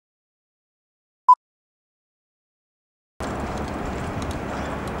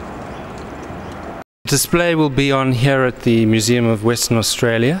Display will be on here at the Museum of Western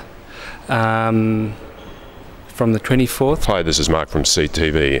Australia from the 24th. Hi, this is Mark from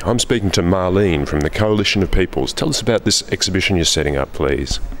CTV. I'm speaking to Marlene from the Coalition of Peoples. Tell us about this exhibition you're setting up,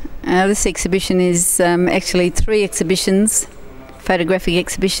 please. This exhibition is actually 3 exhibitions, photographic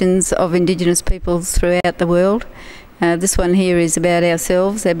exhibitions of Indigenous peoples throughout the world. This one here is about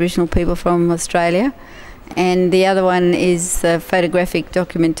ourselves, Aboriginal people from Australia, and the other one is photographic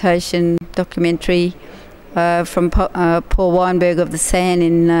documentary from Paul Weinberg of the San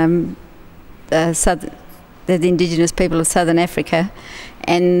in the Indigenous people of Southern Africa.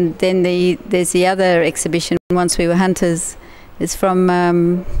 And then there's the other exhibition, Once We Were Hunters, is from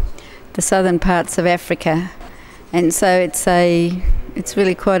the southern parts of Africa, and so it's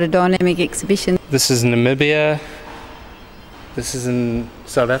really quite a dynamic exhibition. This is Namibia. This is in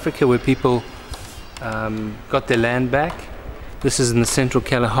South Africa, where people got their land back. This is in the central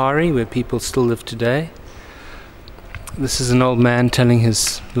Kalahari, where people still live today. This is an old man telling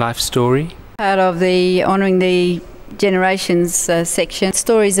his life story. Part of the honouring the generations section,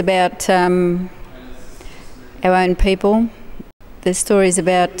 stories about our own people. There's stories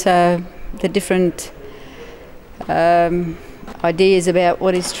about the different ideas about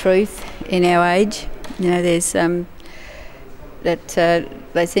what is truth in our age. You know, there's that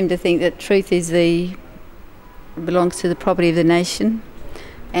they seem to think that truth is belongs to the property of the nation,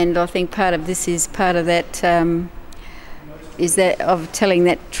 and I think part of this is part of that. Is that of telling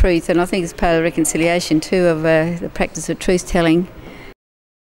that truth, and I think it's part of the reconciliation too of the practice of truth telling.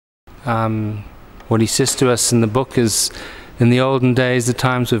 What he says to us in the book is, in the olden days the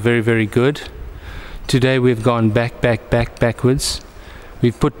times were very, very good. Today we've gone backwards.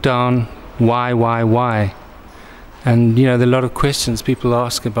 We've put down why, and you know, there are a lot of questions people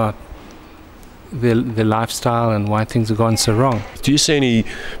ask about their lifestyle and why things have gone so wrong. Do you see any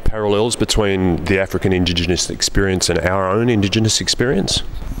parallels between the African Indigenous experience and our own Indigenous experience?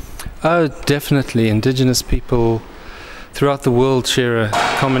 Oh, definitely. Indigenous people throughout the world share a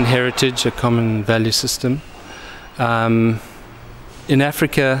common heritage, a common value system. In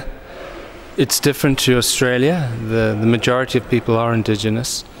Africa, it's different to Australia. The majority of people are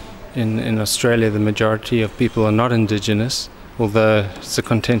Indigenous. In Australia, the majority of people are not Indigenous, although it's a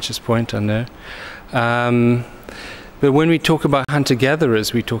contentious point, I know. But when we talk about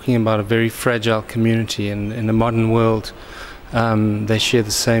hunter-gatherers, we're talking about a very fragile community. In the modern world, they share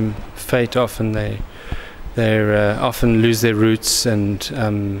the same fate. Often they often lose their roots and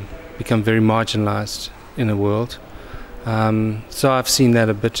become very marginalized in the world. So I've seen that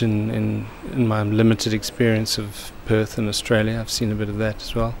a bit in my limited experience of Perth in Australia. I've seen a bit of that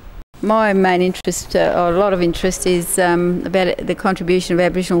as well. My main interest, or a lot of interest, is about the contribution of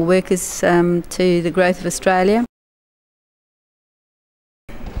Aboriginal workers to the growth of Australia.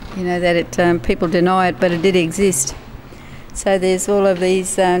 You know, that people deny it, but it did exist. So there's all of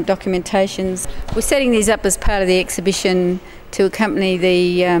these documentations. We're setting these up as part of the exhibition to accompany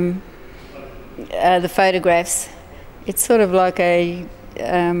the photographs. It's sort of like the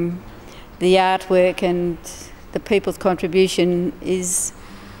artwork, and the people's contribution is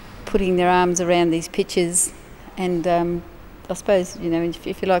putting their arms around these pictures, and I suppose, you know,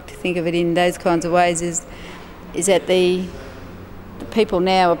 if you like to think of it in those kinds of ways, is that the people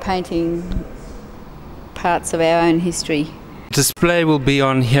now are painting parts of our own history. Display will be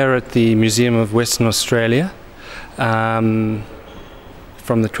on here at the Museum of Western Australia from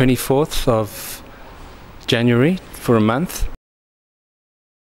the 24th of January for a month.